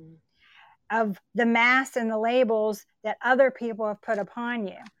 Mm-hmm. Of the masks and the labels that other people have put upon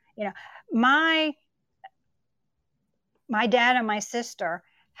you. My dad and my sister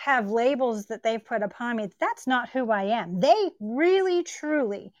have labels that they've put upon me. That's not who I am. They really,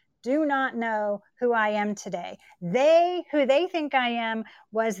 truly do not know who I am today. Who they think I am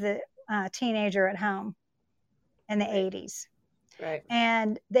was the teenager at home in the 80s. Right.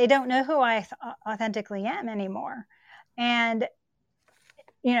 And they don't know who I authentically am anymore. And,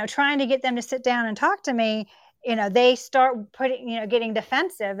 trying to get them to sit down and talk to me, they start getting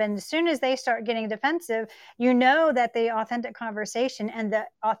defensive. And as soon as they start getting defensive, that the authentic conversation and the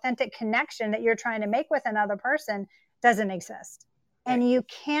authentic connection that you're trying to make with another person doesn't exist. Right. And you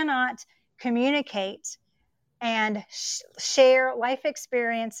cannot communicate and share life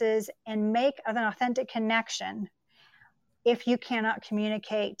experiences and make an authentic connection if you cannot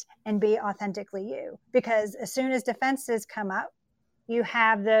communicate and be authentically you. Because as soon as defenses come up, you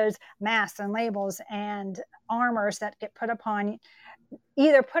have those masks and labels and armors that get put upon you,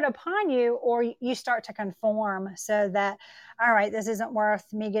 either put upon you, or you start to conform, so that, all right, this isn't worth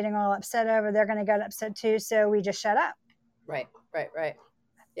me getting all upset over. They're going to get upset too. So we just shut up. Right.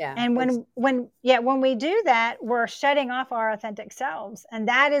 Yeah. And when we do that, we're shutting off our authentic selves. And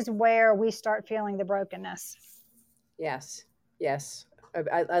that is where we start feeling the brokenness. Yes.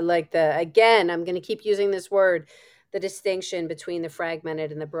 I like again, I'm going to keep using this word, the distinction between the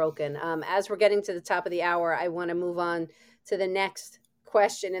fragmented and the broken. As we're getting to the top of the hour, I want to move on to the next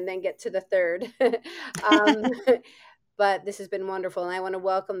question and then get to the third. But this has been wonderful. And I want to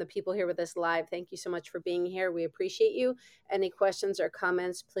welcome the people here with us live. Thank you so much for being here. We appreciate you. Any questions or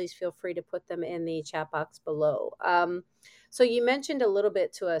comments, please feel free to put them in the chat box below. So you mentioned a little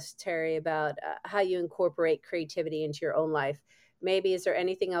bit to us, Terry, about how you incorporate creativity into your own life. Maybe is there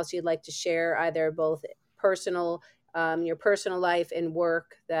anything else you'd like to share, either both personal, your personal life and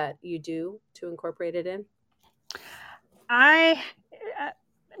work, that you do to incorporate it in?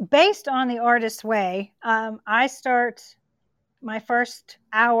 Based on the Artist's Way, I start my first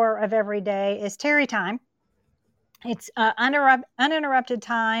hour of every day is Terry time. It's uninterrupted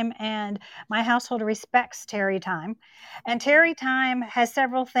time, and my household respects Terry time. And Terry time has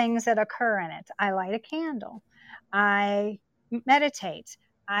several things that occur in it. I light a candle. I meditate.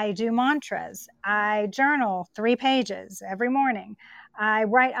 I do mantras. I journal 3 pages every morning. I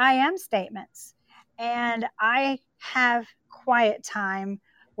write I am statements. And I have quiet time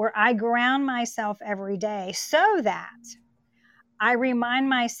where I ground myself every day, so that I remind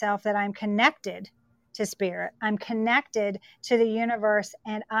myself that I'm connected to spirit. I'm connected to the universe,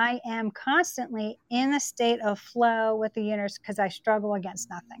 and I am constantly in a state of flow with the universe, because I struggle against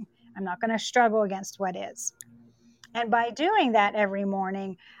nothing. I'm not going to struggle against what is. And by doing that every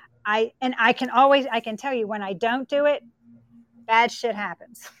morning, I can tell you, when I don't do it, bad shit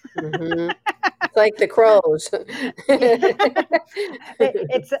happens. Mm-hmm. It's like the crows.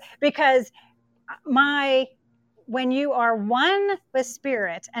 It's because when you are one with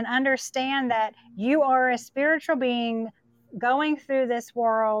spirit and understand that you are a spiritual being going through this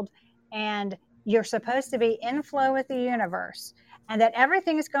world, and you're supposed to be in flow with the universe, and that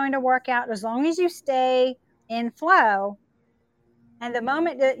everything is going to work out as long as you stay in flow. And the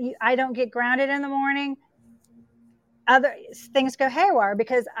moment that I don't get grounded in the morning, other things go haywire,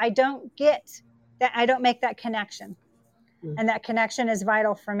 because I don't make that connection. And that connection is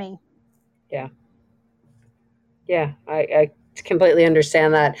vital for me. Yeah, I completely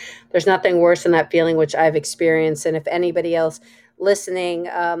understand that. There's nothing worse than that feeling, which I've experienced. And if anybody else listening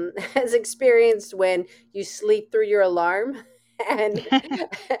has experienced, when you sleep through your alarm and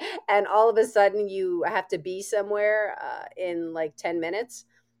and all of a sudden you have to be somewhere in like 10 minutes,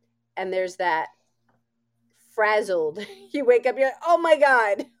 and there's that frazzled, you wake up, you're like, oh my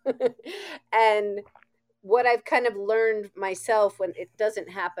God. And what I've kind of learned myself, when it doesn't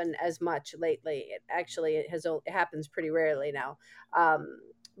happen as much lately, it happens pretty rarely now.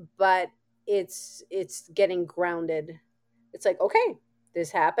 But it's getting grounded. It's like, okay,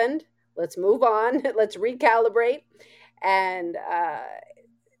 this happened. Let's move on. Let's recalibrate and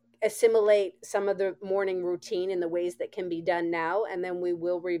assimilate some of the morning routine in the ways that can be done now. And then we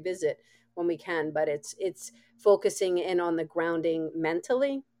will revisit when we can, but it's focusing in on the grounding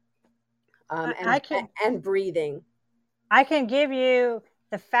mentally. And breathing. I can give you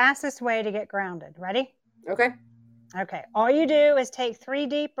the fastest way to get grounded. Ready? Okay. All you do is take 3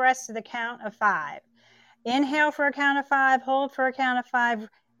 deep breaths to the count of 5. Inhale for a count of 5, hold for a count of 5,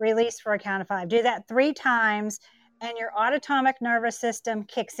 release for a count of 5. Do that 3 times, and your autonomic nervous system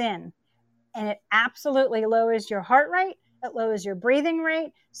kicks in. And it absolutely lowers your heart rate. It lowers your breathing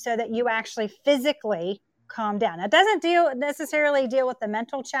rate, so that you actually physically calm down. It doesn't necessarily deal with the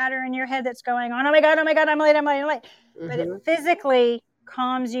mental chatter in your head that's going on. Oh my God, I'm late. Mm-hmm. But it physically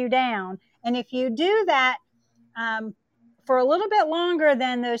calms you down. And if you do that for a little bit longer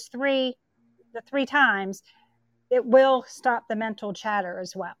than the 3 times, it will stop the mental chatter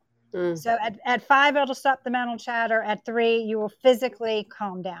as well. So at 5, it'll stop the mental chatter. At 3, you will physically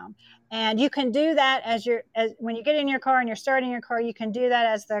calm down. And you can do that as when you get in your car and you're starting your car, you can do that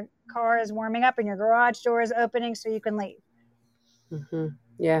as the car is warming up and your garage door is opening, so you can leave. Mm-hmm.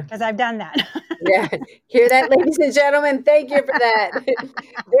 Yeah. Because I've done that. Yeah. Hear that, ladies and gentlemen? Thank you for that.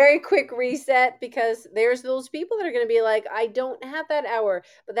 Very quick reset, because there's those people that are going to be like, I don't have that hour.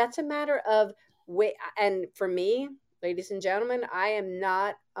 But that's a matter of weight. And for me, Ladies and gentlemen, I am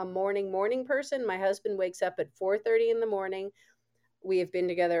not a morning person. My husband wakes up at 4:30 in the morning. We have been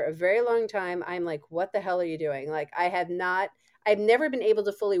together a very long time. I'm like, what the hell are you doing? Like, I've never been able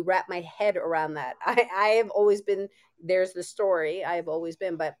to fully wrap my head around that. I have always been, there's the story. I've always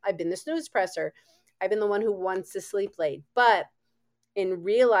been, but I've been the snooze presser. I've been the one who wants to sleep late. But in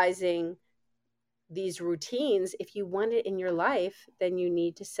realizing these routines, if you want it in your life, then you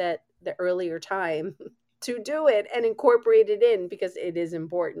need to set the earlier time to do it and incorporate it in, because it is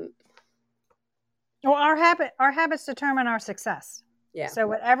important. Well, our habits determine our success. Yeah. So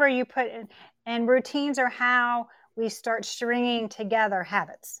whatever you put in, and routines are how we start stringing together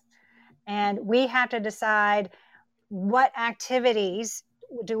habits. And we have to decide what activities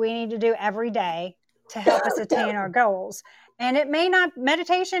do we need to do every day to help us attain our goals. And it may not,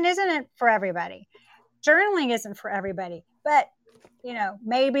 meditation isn't for everybody. Journaling isn't for everybody, but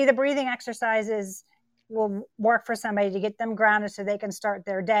maybe the breathing exercises will work for somebody to get them grounded so they can start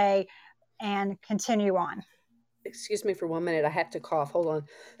their day and continue on. Excuse me for 1 minute. I have to cough. Hold on.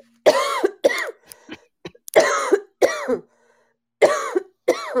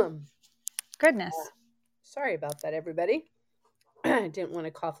 Goodness. Sorry about that, everybody. I didn't want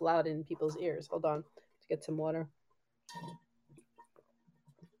to cough loud in people's ears. Hold on to get some water.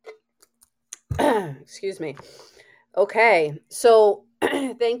 Excuse me. Okay. So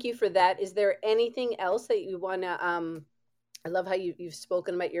thank you for that. Is there anything else that you want to, I love how you've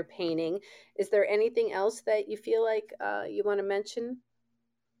spoken about your painting. Is there anything else that you feel like you want to mention?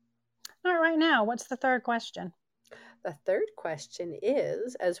 Not right now. What's the third question? The third question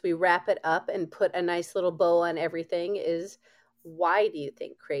is, as we wrap it up and put a nice little bow on everything, is why do you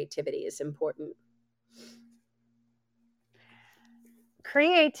think creativity is important?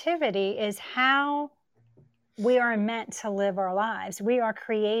 Creativity is how we are meant to live our lives. We are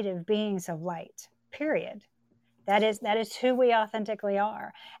creative beings of light, period. That is who we authentically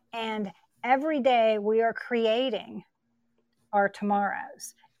are. And every day we are creating our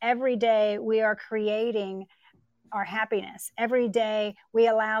tomorrows. Every day we are creating our happiness. Every day we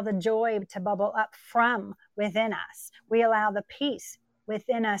allow the joy to bubble up from within us. We allow the peace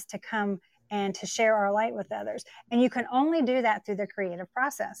within us to come and to share our light with others. And you can only do that through the creative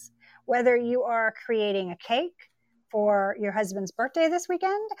process. Whether you are creating a cake for your husband's birthday this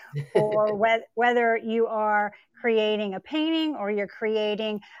weekend, or whether you are creating a painting, or you're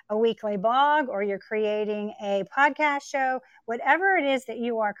creating a weekly blog, or you're creating a podcast show, whatever it is that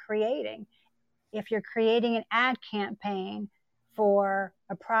you are creating, if you're creating an ad campaign for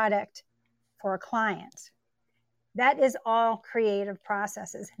a product for a client, that is all creative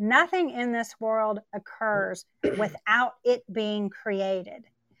processes. Nothing in this world occurs without it being created.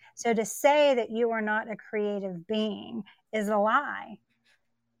 So to say that you are not a creative being is a lie,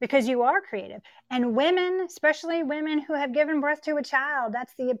 because you are creative. And women, especially women who have given birth to a child,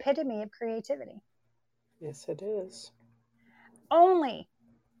 that's the epitome of creativity. Yes, it is. Only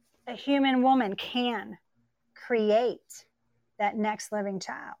a human woman can create that next living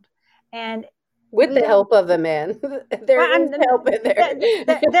child. And with the help of a man. There is help in there.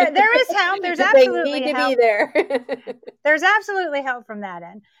 There is help. There's absolutely they need to help. be there. There's absolutely help from that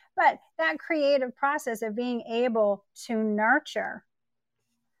end. But that creative process of being able to nurture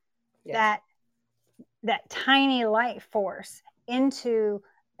that tiny life force into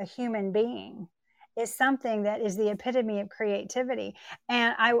a human being is something that is the epitome of creativity.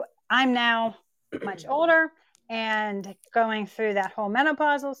 And I'm now much older and going through that whole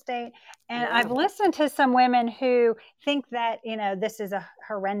menopausal state. And I've listened to some women who think that, this is a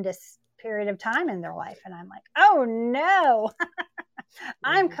horrendous period of time in their life. And I'm like, oh no,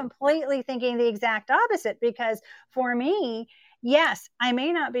 I'm completely thinking the exact opposite, because for me, yes, I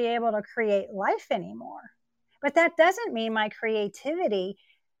may not be able to create life anymore, but that doesn't mean my creativity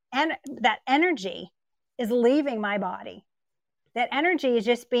and that energy is leaving my body. That energy is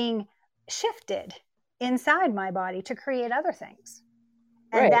just being shifted inside my body to create other things.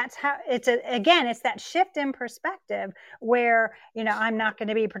 And that's how it's that shift in perspective where, I'm not going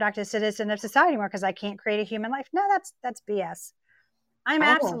to be a productive citizen of society anymore because I can't create a human life. No, that's BS. I'm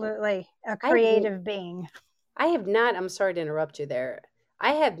absolutely a creative being. I have not, I'm sorry to interrupt you there.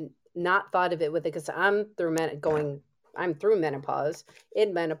 I have not thought of it with it because I'm through menopause,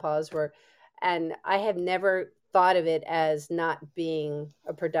 and I have never thought of it as not being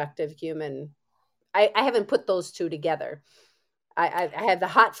a productive human. I haven't put those two together. I have the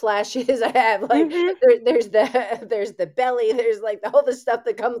hot flashes. I have there's the belly. There's like all the stuff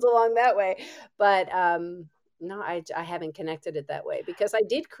that comes along that way. But no, I haven't connected it that way, because I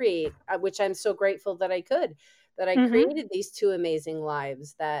did create, which I'm so grateful that I created these two amazing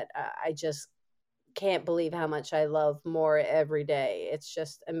lives that I just can't believe how much I love more every day. It's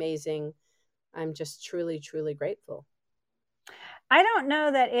just amazing. I'm just truly, truly grateful. I don't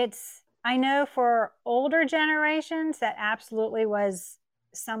know that I know for older generations that absolutely was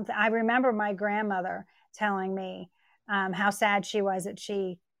something. I remember my grandmother telling me how sad she was that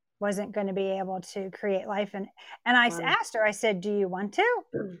she wasn't going to be able to create life. And I asked her, I said, do you want to?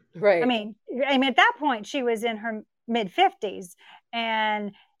 Right. I mean, at that point she was in her mid 50s,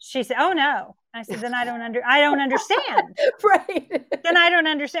 and she said, oh no. I said, then I don't understand. Right. Then I don't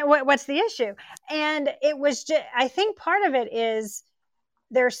understand what's the issue. And it was just, I think part of it is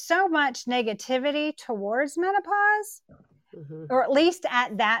there's so much negativity towards menopause, or at least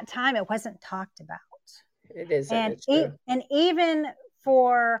at that time, it wasn't talked about. It is. And even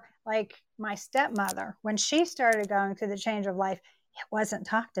for like my stepmother, when she started going through the change of life, it wasn't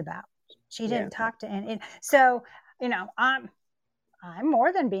talked about. She didn't talk to any. So, I'm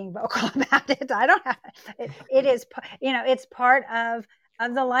more than being vocal about it. I don't have it. It is, it's part of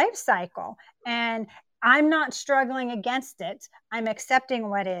the life cycle, and I'm not struggling against it. I'm accepting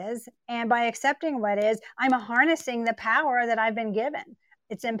what is, and by accepting what is, I'm harnessing the power that I've been given.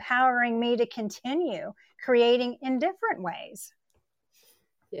 It's empowering me to continue creating in different ways.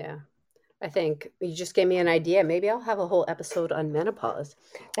 Yeah. I think you just gave me an idea. Maybe I'll have a whole episode on menopause.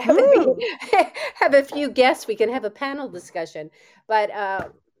 Have a few guests. We can have a panel discussion. But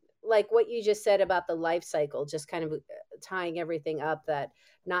like what you just said about the life cycle, just kind of tying everything up, that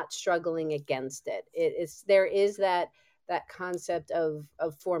not struggling against it. There is that concept of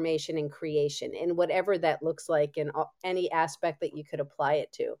formation and creation, and whatever that looks like in any aspect that you could apply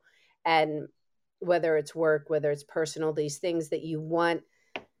it to, and whether it's work, whether it's personal, these things that you want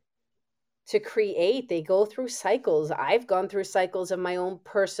to create, they go through cycles. I've gone through cycles of my own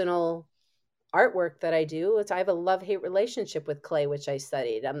personal artwork that I do. I have a love-hate relationship with clay, which I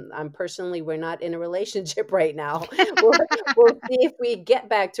studied. I'm personally, we're not in a relationship right now. We'll see if we get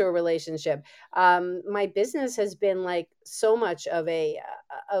back to a relationship. My business has been like so much of a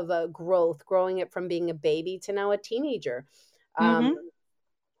growing it from being a baby to now a teenager.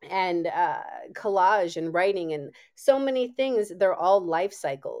 And collage and writing and so many things, they're all life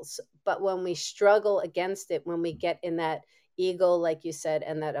cycles. But when we struggle against it, when we get in that ego, like you said,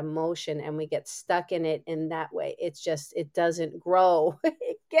 and that emotion, and we get stuck in it in that way, it doesn't grow.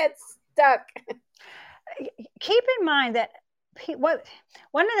 It gets stuck. Keep in mind that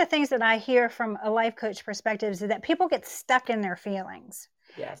one of the things that I hear from a life coach perspective is that people get stuck in their feelings.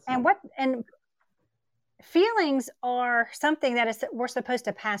 Yes. And feelings are something that we're supposed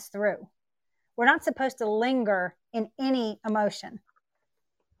to pass through. We're not supposed to linger in any emotion.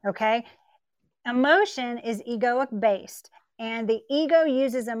 Okay? Emotion is egoic based, and the ego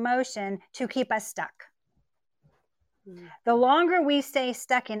uses emotion to keep us stuck. Mm-hmm. The longer we stay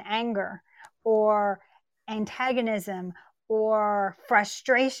stuck in anger or antagonism or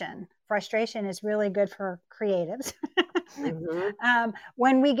frustration is really good for creatives.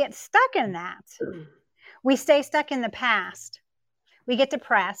 When we get stuck in that, we stay stuck in the past, we get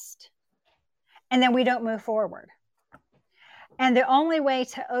depressed, and then we don't move forward. And the only way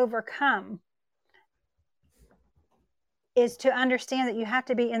to overcome is to understand that you have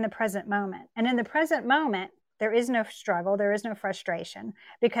to be in the present moment. And in the present moment, there is no struggle, there is no frustration,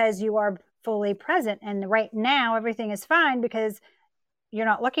 because you are fully present. And right now, everything is fine because you're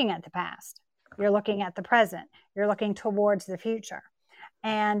not looking at the past. You're looking at the present. You're looking towards the future.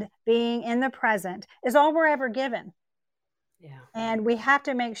 And being in the present is all we're ever given. Yeah. And we have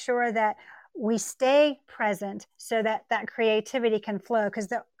to make sure that we stay present so that creativity can flow, because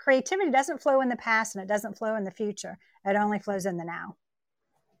the creativity doesn't flow in the past and it doesn't flow in the future. It only flows in the now.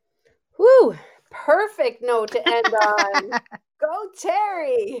 Woo! Perfect note to end on. Go,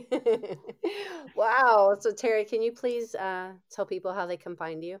 Terry. Wow. So, Terry, can you please tell people how they can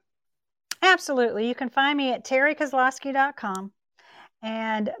find you? Absolutely. You can find me at terrykozlowski.com.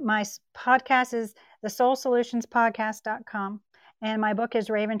 And my podcast is thesoulsolutionspodcast.com. And my book is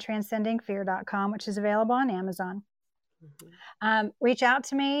raventranscendingfear.com, which is available on Amazon. Mm-hmm. Reach out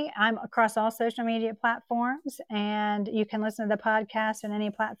to me. I'm across all social media platforms, and you can listen to the podcast on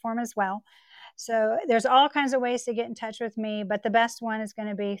any platform as well. So there's all kinds of ways to get in touch with me, but the best one is going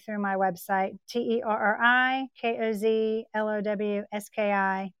to be through my website,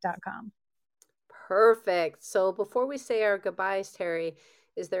 TerryKozlowski.com. Perfect. So before we say our goodbyes, Terry,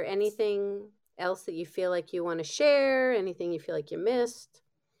 is there anything else that you feel like you want to share? Anything you feel like you missed?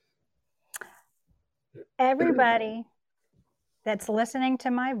 Everybody that's listening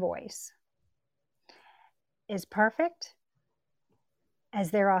to my voice is perfect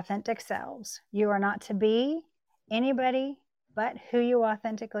as their authentic selves. You are not to be anybody but who you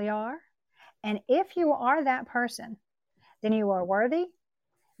authentically are. And if you are that person, then you are worthy,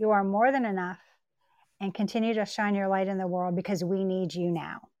 you are more than enough, and continue to shine your light in the world because we need you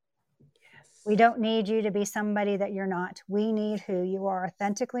now. Yes. We don't need you to be somebody that you're not. We need who you are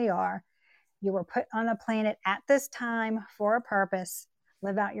authentically are. You were put on the planet at this time for a purpose.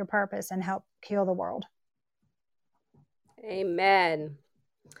 Live out your purpose and help heal the world. Amen.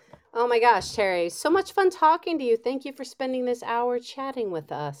 Oh my gosh, Terry, so much fun talking to you. Thank you for spending this hour chatting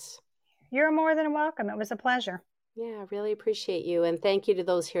with us. You're more than welcome. It was a pleasure. Yeah, I really appreciate you. And thank you to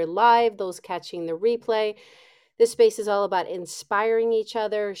those here live, those catching the replay. This space is all about inspiring each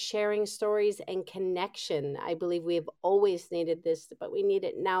other, sharing stories, and connection. I believe we have always needed this, but we need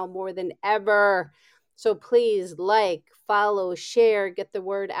it now more than ever. So please like, follow, share, get the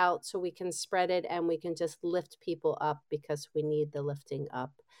word out so we can spread it and we can just lift people up because we need the lifting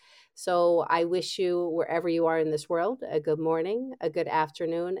up. So I wish you, wherever you are in this world, a good morning, a good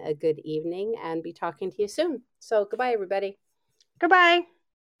afternoon, a good evening, and be talking to you soon. So goodbye, everybody. Goodbye.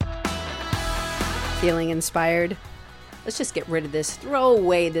 Feeling inspired? Let's just get rid of this. Throw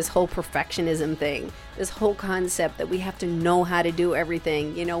away this whole perfectionism thing. This whole concept that we have to know how to do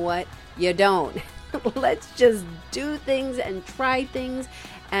everything. You know what? You don't. Let's just do things and try things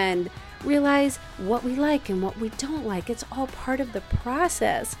and realize what we like and what we don't like. It's all part of the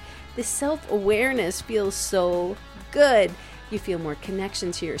process. This self-awareness feels so good. You feel more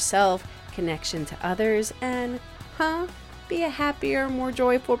connection to yourself, connection to others, and be a happier, more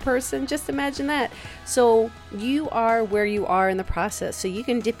joyful person. Just imagine that. So you are where you are in the process. So you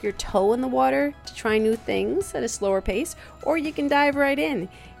can dip your toe in the water to try new things at a slower pace, or you can dive right in.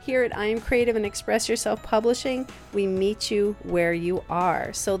 Here at I Am Creative and Express Yourself Publishing, we meet you where you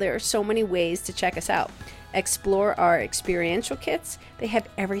are. So there are so many ways to check us out. Explore our experiential kits. They have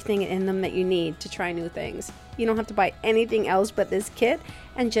everything in them that you need to try new things. You don't have to buy anything else but this kit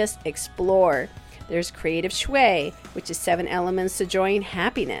and just explore. There's Creative Shui, which is 7 elements to joy and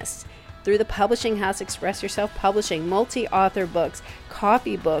happiness. Through the publishing house, Express Yourself Publishing, multi-author books,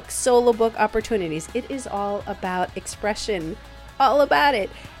 coffee books, solo book opportunities. It is all about expression, all about it.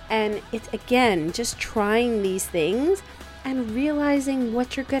 And it's, again, just trying these things and realizing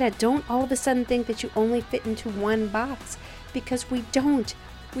what you're good at. Don't all of a sudden think that you only fit into one box, because we don't.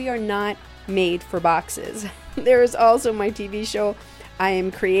 We are not made for boxes. There is also my TV show, I Am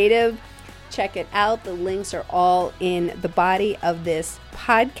Creative. Check it out. The links are all in the body of this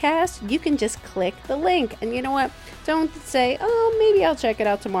podcast. You can just click the link. And you know what? Don't say, oh, maybe I'll check it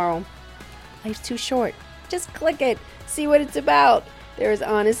out tomorrow. Life's too short. Just click it. See what it's about. There is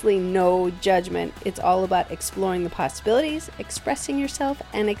honestly no judgment. It's all about exploring the possibilities, expressing yourself,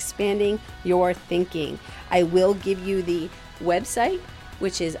 and expanding your thinking. I will give you the website,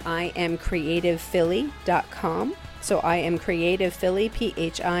 which is iamcreativephilly.com. So I Am Creative Philly,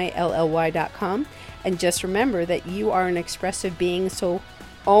 PHILLY.com. And just remember that you are an expressive being, so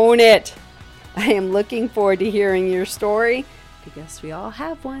own it. I am looking forward to hearing your story, because we all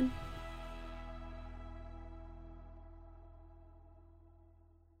have one.